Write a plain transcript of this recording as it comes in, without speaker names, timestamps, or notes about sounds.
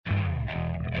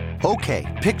Okay,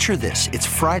 picture this. It's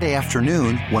Friday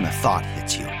afternoon when a thought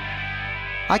hits you.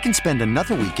 I can spend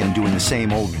another weekend doing the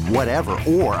same old whatever,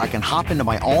 or I can hop into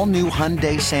my all-new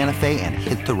Hyundai Santa Fe and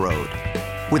hit the road.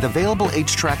 With available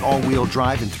H-Track all-wheel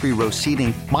drive and 3-row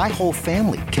seating, my whole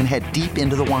family can head deep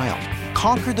into the wild.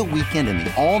 Conquer the weekend in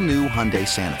the all-new Hyundai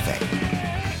Santa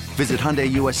Fe. Visit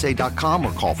HyundaiUSA.com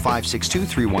or call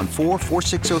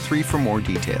 562-314-4603 for more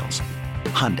details.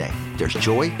 Hyundai, there's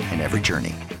joy in every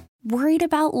journey. Worried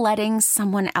about letting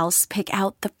someone else pick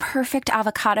out the perfect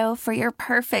avocado for your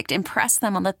perfect impress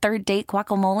them on the third date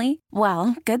guacamole?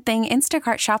 Well, good thing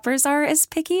Instacart shoppers are as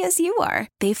picky as you are.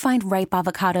 They find ripe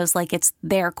avocados like it's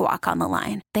their guac on the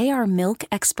line. They are milk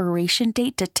expiration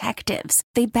date detectives.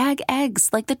 They bag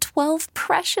eggs like the 12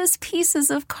 precious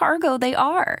pieces of cargo they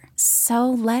are. So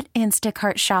let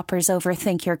Instacart shoppers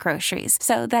overthink your groceries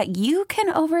so that you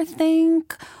can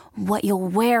overthink what you'll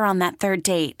wear on that third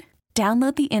date.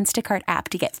 Download the Instacart app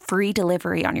to get free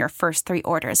delivery on your first 3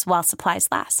 orders while supplies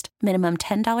last. Minimum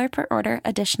 $10 per order.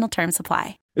 Additional terms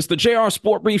apply. It's the JR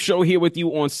Sport Brief Show here with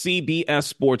you on CBS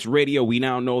Sports Radio. We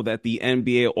now know that the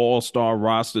NBA All-Star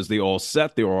rosters, they're all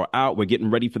set. They're all out. We're getting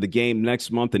ready for the game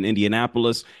next month in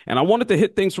Indianapolis. And I wanted to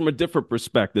hit things from a different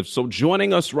perspective. So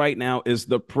joining us right now is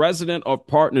the president of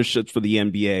partnerships for the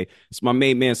NBA. It's my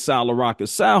main man, Sal LaRocca.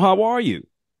 Sal, how are you?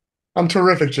 I'm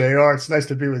terrific, JR. It's nice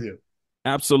to be with you.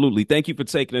 Absolutely. Thank you for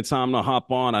taking the time to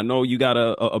hop on. I know you got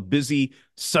a busy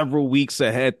several weeks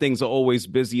ahead. Things are always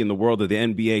busy in the world of the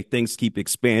NBA. Things keep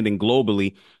expanding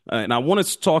globally. And I wanted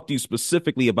to talk to you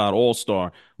specifically about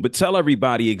All-Star, but tell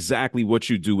everybody exactly what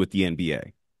you do with the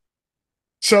NBA.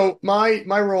 So my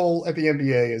role at the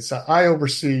NBA is I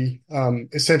oversee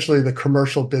essentially the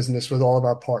commercial business with all of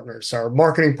our partners, our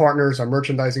marketing partners, our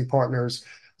merchandising partners.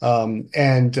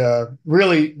 And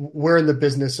really, we're in the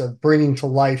business of bringing to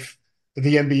life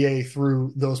the NBA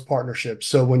through those partnerships.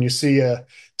 So when you see a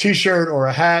T-shirt or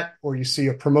a hat, or you see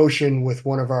a promotion with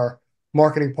one of our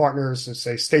marketing partners, let's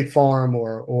say State Farm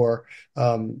or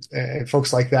and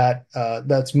folks like that,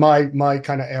 that's my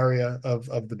kind of area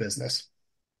of the business.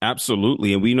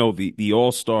 Absolutely. And we know the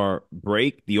All-Star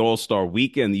break, the All-Star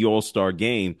weekend, the All-Star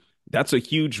game, that's a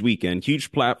huge weekend,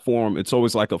 huge platform. It's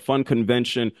always like a fun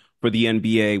convention for the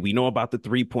NBA. We know about the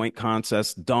three-point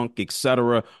contest, dunk,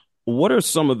 etc. What are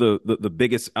some of the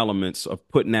biggest elements of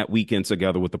putting that weekend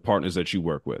together with the partners that you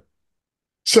work with?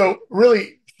 So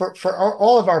really, for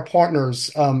all of our partners,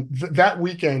 that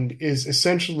weekend is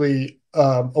essentially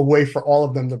a way for all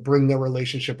of them to bring their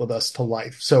relationship with us to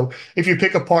life. So if you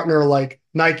pick a partner like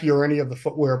Nike or any of the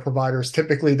footwear providers,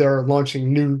 typically they're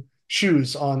launching new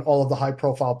shoes on all of the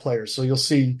high-profile players. So you'll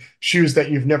see shoes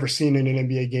that you've never seen in an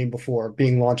NBA game before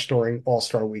being launched during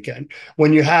All-Star weekend.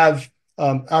 When you have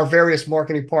our various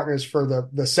marketing partners for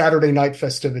the Saturday night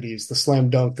festivities, the slam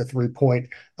dunk, the 3-point,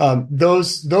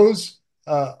 those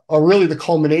are really the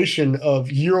culmination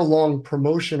of year-long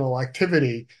promotional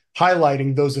activity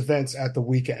highlighting those events at the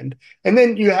weekend. And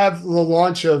then you have the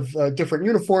launch of different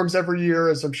uniforms every year,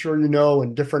 as I'm sure you know,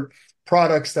 and different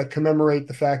products that commemorate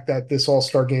the fact that this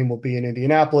All-Star game will be in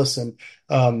Indianapolis, and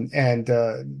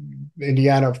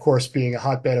Indiana, of course, being a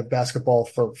hotbed of basketball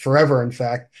for forever. In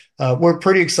fact, we're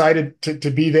pretty excited to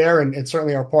be there, and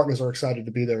certainly our partners are excited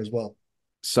to be there as well.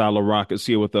 Sal LaRocca is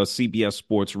here with us, CBS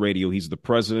Sports Radio. He's the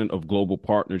president of global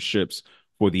partnerships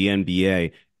for the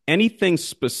NBA. Anything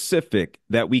specific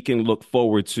that we can look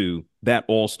forward to that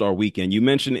All-Star weekend? You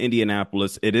mentioned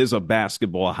Indianapolis. It is a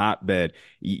basketball hotbed.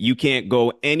 You can't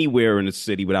go anywhere in the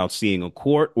city without seeing a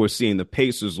court or seeing the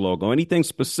Pacers logo. Anything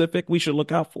specific we should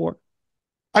look out for?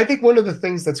 I think one of the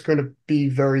things that's going to be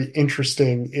very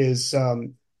interesting is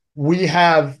we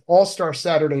have All-Star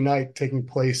Saturday night taking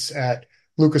place at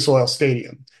Lucas Oil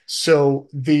Stadium. So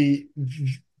the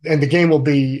game will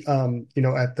be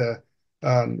at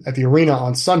the arena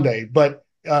on Sunday. But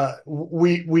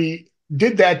we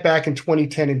did that back in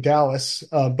 2010 in Dallas,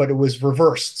 but it was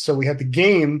reversed. So we had the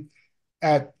game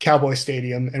at Cowboy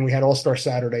Stadium and we had All-Star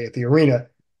Saturday at the arena.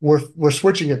 We're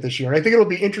switching it this year. And I think it'll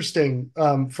be interesting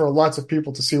for lots of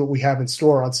people to see what we have in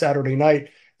store on Saturday night,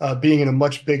 being in a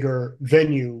much bigger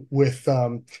venue with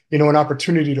an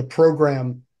opportunity to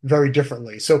program very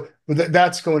differently. So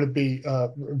that's going to be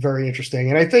very interesting.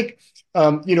 And I think,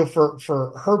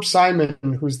 for Herb Simon,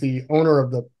 who's the owner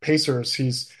of the Pacers,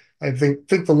 he's, I think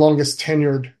the longest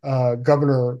tenured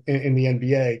governor in the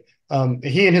NBA.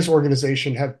 He and his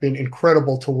organization have been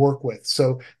incredible to work with.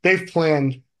 So they've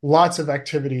planned lots of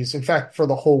activities. In fact, for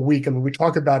the whole week. I mean, we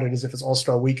talk about it as if it's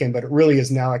All-Star weekend, but it really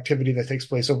is now activity that takes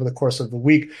place over the course of the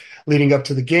week leading up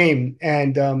to the game.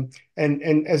 And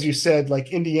as you said,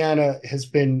 like Indiana has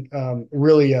been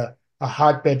really a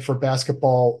hotbed for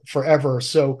basketball forever.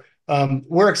 So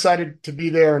we're excited to be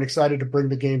there and excited to bring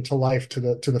the game to life to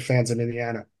the fans in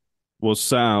Indiana. Well,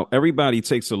 Sal, everybody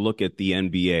takes a look at the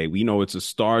NBA. We know it's a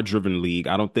star-driven league.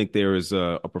 I don't think there is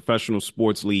a professional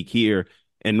sports league here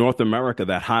in North America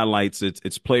that highlights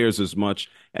its players as much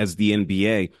as the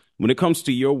NBA. When it comes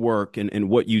to your work and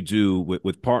what you do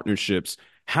with partnerships,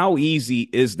 how easy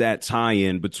is that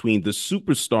tie-in between the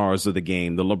superstars of the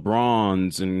game, the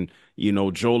LeBrons and,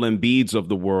 Joel Embiids of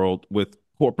the world with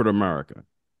corporate America?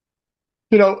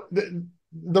 You know,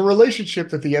 the relationship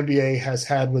that the NBA has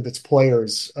had with its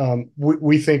players,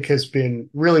 we think has been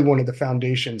really one of the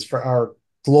foundations for our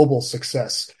global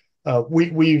success.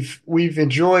 We've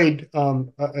enjoyed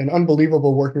an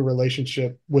unbelievable working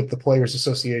relationship with the Players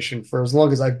Association for as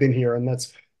long as I've been here, and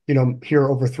that's here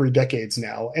over 3 decades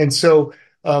now. And so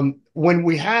when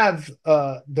we have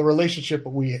the relationship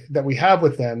that we have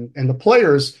with them, and the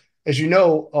players, as you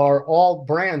know, are all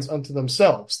brands unto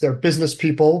themselves. They're business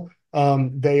people.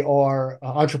 They are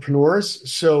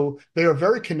entrepreneurs, so they are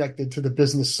very connected to the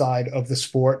business side of the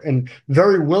sport and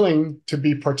very willing to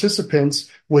be participants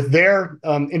with their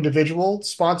individual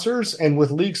sponsors and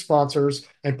with league sponsors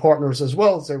and partners as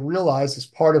well, as they realize as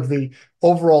part of the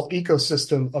overall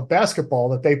ecosystem of basketball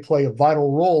that they play a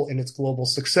vital role in its global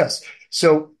success.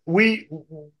 So we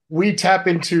tap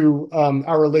into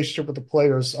our relationship with the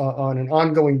players on an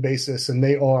ongoing basis, and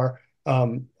they are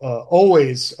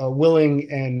always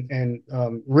willing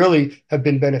and really have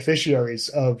been beneficiaries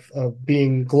of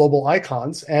being global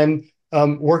icons. And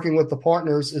working with the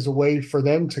partners is a way for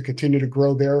them to continue to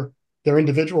grow their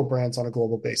individual brands on a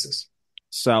global basis.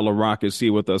 Sal LaRocca is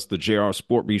here with us, the JR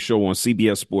Sport Beat Show on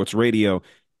CBS Sports Radio.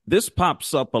 This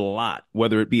pops up a lot,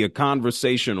 whether it be a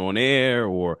conversation on air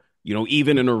or,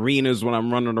 even in arenas when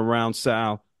I'm running around,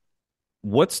 Sal.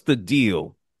 What's the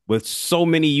deal with so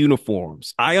many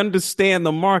uniforms? I understand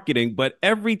the marketing, but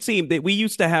every team that we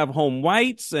used to have home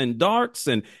whites and darks,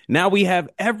 and now we have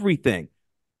everything.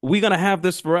 We're going to have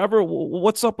this forever.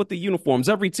 What's up with the uniforms?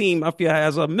 Every team, I feel,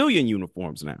 has 1 million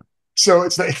uniforms now. So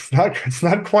it's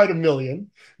not quite 1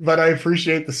 million, but I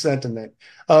appreciate the sentiment.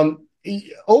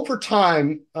 Over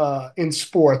time in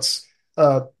sports,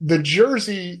 the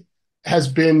jersey has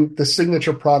been the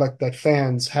signature product that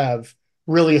fans have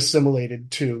really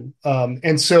assimilated to.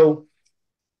 And so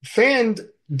fan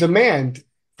demand,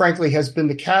 frankly, has been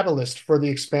the catalyst for the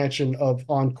expansion of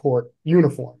on-court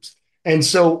uniforms. And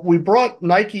so we brought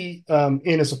Nike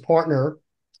in as a partner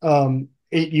 8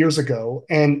 years ago.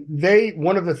 And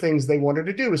one of the things they wanted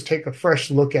to do is take a fresh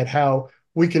look at how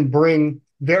we can bring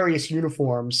various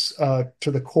uniforms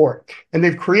to the court. And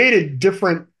they've created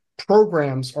different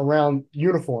programs around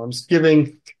uniforms,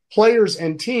 giving players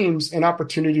and teams an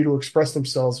opportunity to express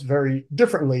themselves very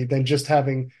differently than just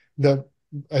having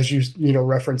as you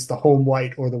referenced, the home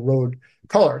white or the road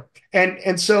color.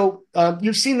 And so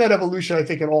you've seen that evolution, I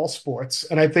think, in all sports.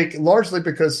 And I think largely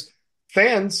because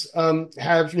fans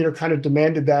have, kind of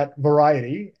demanded that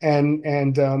variety. And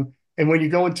when you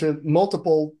go into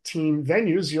multiple team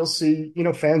venues, you'll see,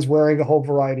 fans wearing a whole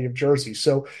variety of jerseys.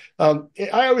 So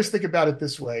I always think about it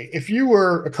this way. If you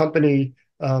were a company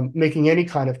making any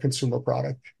kind of consumer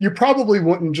product, you probably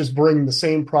wouldn't just bring the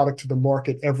same product to the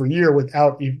market every year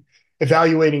without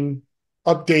evaluating,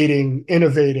 updating,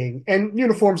 innovating, and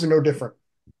uniforms are no different.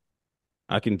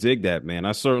 I can dig that, man.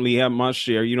 I certainly have my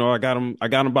share. I got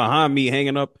them behind me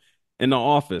hanging up in the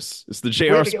office. It's the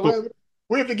JR Sport.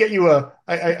 We have to get you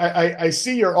I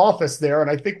see your office there, and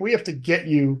I think we have to get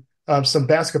you some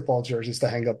basketball jerseys to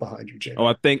hang up behind you, Jay. Oh,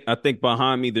 I think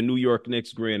behind me, the New York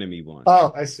Knicks granted me one.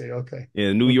 Oh, I see. Okay.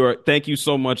 Yeah, New York. Thank you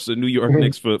so much, the New York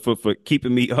Knicks, for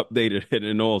keeping me updated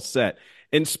and all set.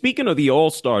 And speaking of the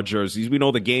All-Star jerseys, we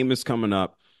know the game is coming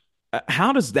up.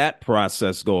 How does that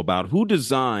process go about? Who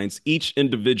designs each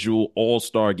individual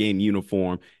All-Star game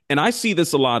uniform? And I see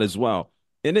this a lot as well.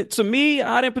 And to me,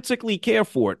 I didn't particularly care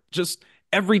for it. Just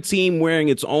every team wearing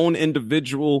its own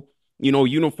individual,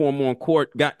 uniform on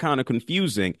court got kind of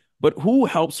confusing. But who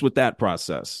helps with that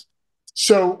process?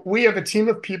 So we have a team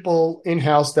of people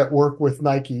in-house that work with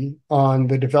Nike on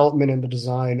the development and the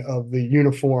design of the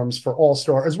uniforms for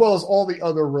All-Star, as well as all the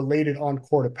other related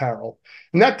on-court apparel.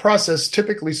 And that process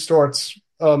typically starts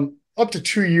up to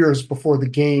 2 years before the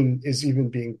game is even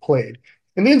being played.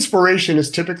 And the inspiration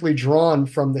is typically drawn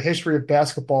from the history of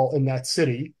basketball in that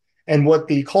city and what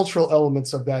the cultural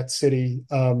elements of that city,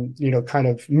 kind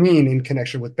of mean in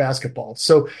connection with basketball.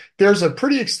 So there's a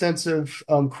pretty extensive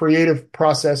creative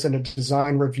process and a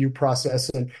design review process.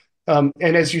 And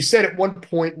as you said, at one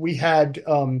point we had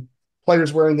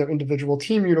players wearing their individual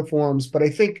team uniforms, but I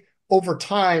think over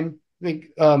time,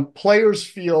 players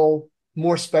feel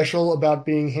more special about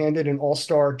being handed an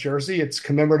all-star jersey. It's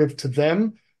commemorative to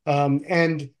them.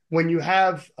 And when you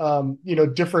have,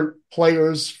 different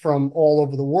players from all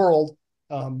over the world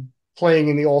playing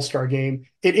in the all-star game,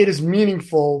 it is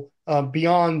meaningful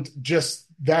beyond just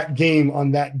that game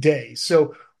on that day.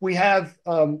 So we've had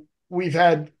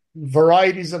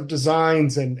varieties of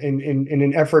designs and in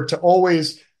an effort to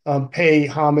always pay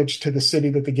homage to the city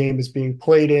that the game is being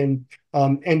played in,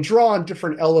 and draw on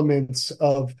different elements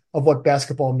of what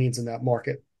basketball means in that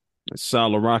market.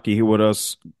 Sal LaRocca here with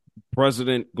us,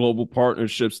 President, Global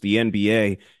Partnerships, the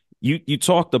NBA. You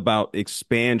talked about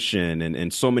expansion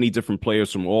and so many different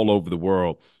players from all over the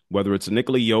world, whether it's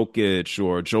Nikola Jokic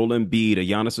or Joel Embiid or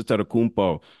Giannis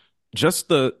Antetokounmpo. Just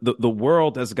the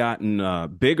world has gotten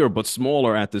bigger but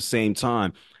smaller at the same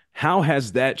time. How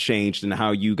has that changed in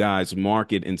how you guys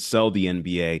market and sell the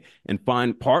NBA and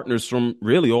find partners from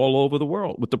really all over the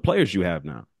world with the players you have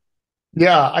now?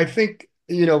 Yeah, I think,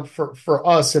 for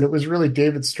us, and it was really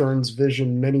David Stern's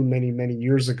vision many, many, many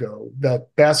years ago,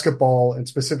 that basketball and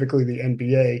specifically the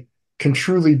NBA can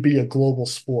truly be a global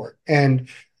sport. And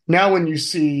now when you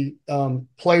see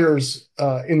players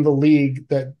in the league,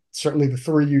 that certainly the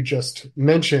three you just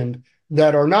mentioned,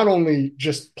 that are not only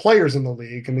just players in the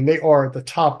league, I mean, they are at the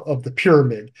top of the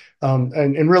pyramid,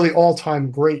 and really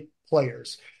all-time great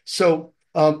players. So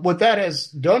what that has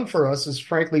done for us is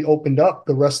frankly opened up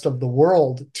the rest of the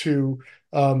world to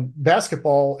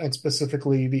basketball and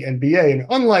specifically the NBA. And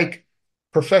unlike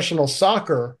professional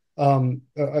soccer,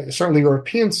 certainly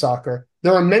European soccer,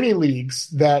 there are many leagues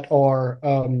that are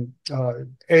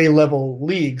A-level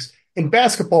leagues. In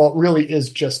basketball, it really is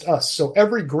just us. So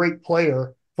every great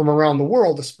player from around the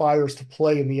world aspires to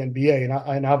play in the NBA.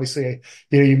 And obviously,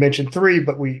 you mentioned three,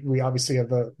 but we obviously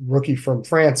have a rookie from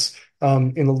France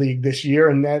in the league this year,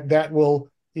 and that will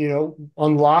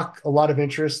unlock a lot of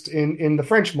interest in the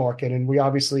French market. And we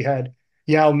obviously had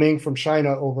Yao Ming from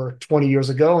China over 20 years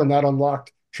ago, and that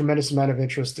unlocked tremendous amount of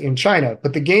interest in China.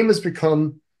 But the game has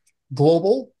become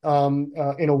global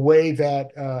in a way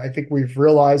that I think we've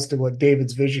realized what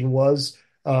David's vision was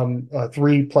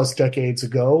 3+ decades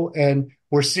ago. And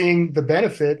we're seeing the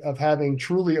benefit of having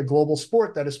truly a global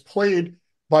sport that is played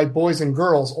by boys and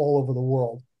girls all over the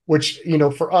world, which,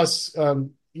 for us,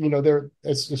 there,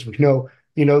 as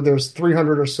we know, there's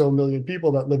 300 or so million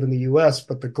people that live in the US,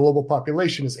 but the global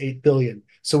population is 8 billion.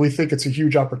 So we think it's a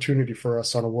huge opportunity for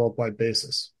us on a worldwide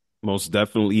basis. Most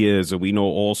definitely is. And we know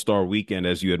All-Star Weekend,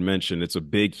 as you had mentioned, it's a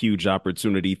big, huge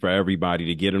opportunity for everybody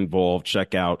to get involved,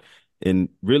 check out, and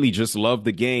really just love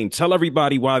the game. Tell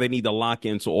everybody why they need to lock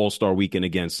into All-Star Weekend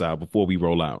again, Sal, before we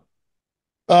roll out.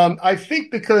 I think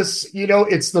because,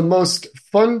 it's the most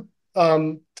fun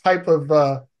type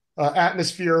of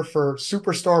atmosphere for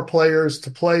superstar players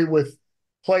to play with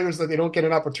players that they don't get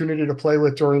an opportunity to play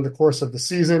with during the course of the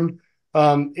season.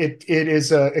 It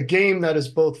is a game that is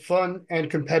both fun and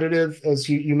competitive. As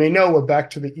you may know, we're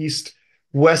back to the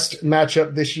East-West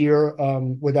matchup this year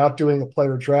without doing a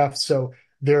player draft. So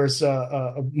there's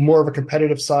a more of a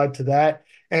competitive side to that.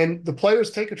 And the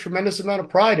players take a tremendous amount of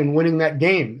pride in winning that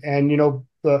game. And,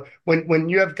 when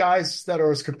you have guys that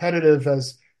are as competitive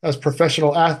as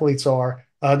professional athletes are,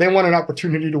 they want an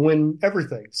opportunity to win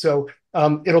everything. So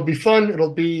it'll be fun.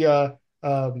 It'll be an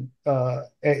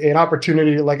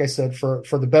opportunity, like I said, for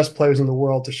the best players in the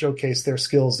world to showcase their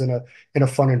skills in a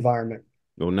fun environment.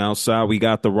 Well, now, Sal, we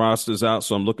got the rosters out,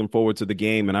 so I'm looking forward to the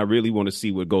game, and I really want to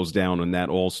see what goes down on that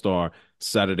All-Star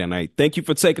Saturday night. Thank you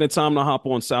for taking the time to hop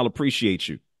on, Sal. Appreciate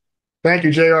you. Thank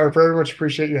you, JR. Very much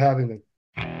appreciate you having me.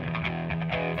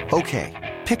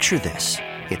 Okay, picture this.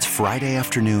 It's Friday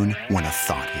afternoon when a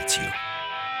thought hits you.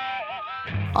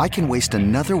 I can waste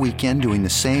another weekend doing the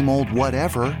same old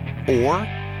whatever, or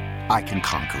I can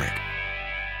conquer it.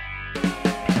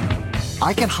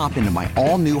 I can hop into my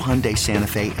all-new Hyundai Santa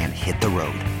Fe and hit the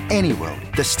road. Any road.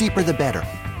 The steeper, the better.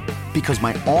 Because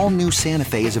my all-new Santa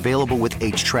Fe is available with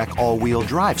H-Track all-wheel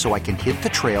drive, so I can hit the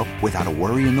trail without a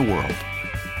worry in the world.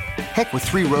 Heck, with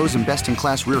 3 rows and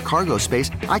best-in-class rear cargo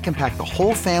space, I can pack the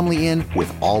whole family in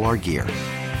with all our gear.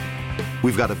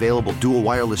 We've got available dual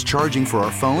wireless charging for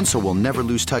our phones, so we'll never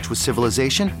lose touch with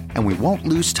civilization, and we won't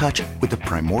lose touch with the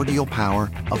primordial power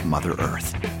of Mother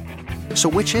Earth. So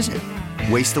which is it?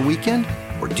 Waste the weekend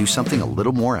or do something a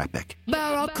little more epic?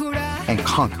 And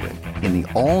conquer it in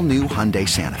the all-new Hyundai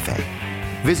Santa Fe.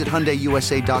 Visit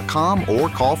HyundaiUSA.com or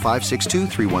call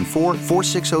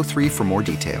 562-314-4603 for more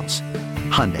details.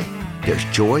 Hyundai, there's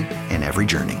joy in every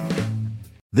journey.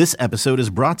 This episode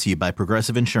is brought to you by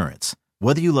Progressive Insurance.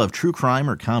 Whether you love true crime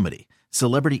or comedy,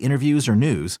 celebrity interviews or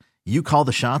news, you call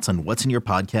the shots on what's in your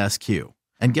podcast queue.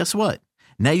 And guess what?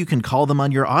 Now you can call them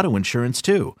on your auto insurance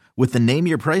too with the Name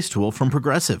Your Price tool from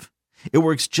Progressive. It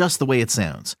works just the way it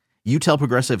sounds. You tell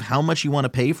Progressive how much you want to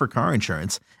pay for car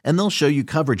insurance, and they'll show you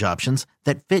coverage options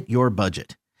that fit your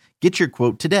budget. Get your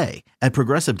quote today at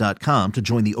Progressive.com to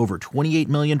join the over 28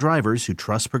 million drivers who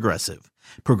trust Progressive.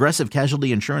 Progressive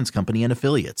Casualty Insurance Company and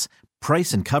Affiliates.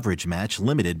 Price and coverage match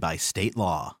limited by state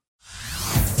law.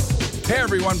 Hey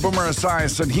everyone, Boomer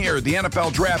Esiason here. The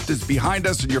NFL draft is behind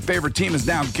us and your favorite team is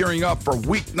now gearing up for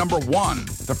week number 1.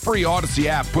 The free Odyssey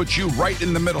app puts you right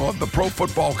in the middle of the pro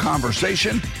football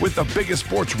conversation with the biggest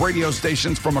sports radio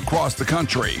stations from across the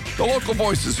country. The local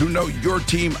voices who know your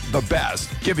team the best,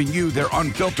 giving you their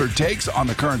unfiltered takes on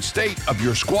the current state of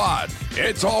your squad.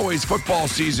 It's always football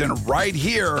season right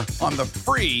here on the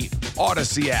free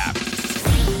Odyssey app.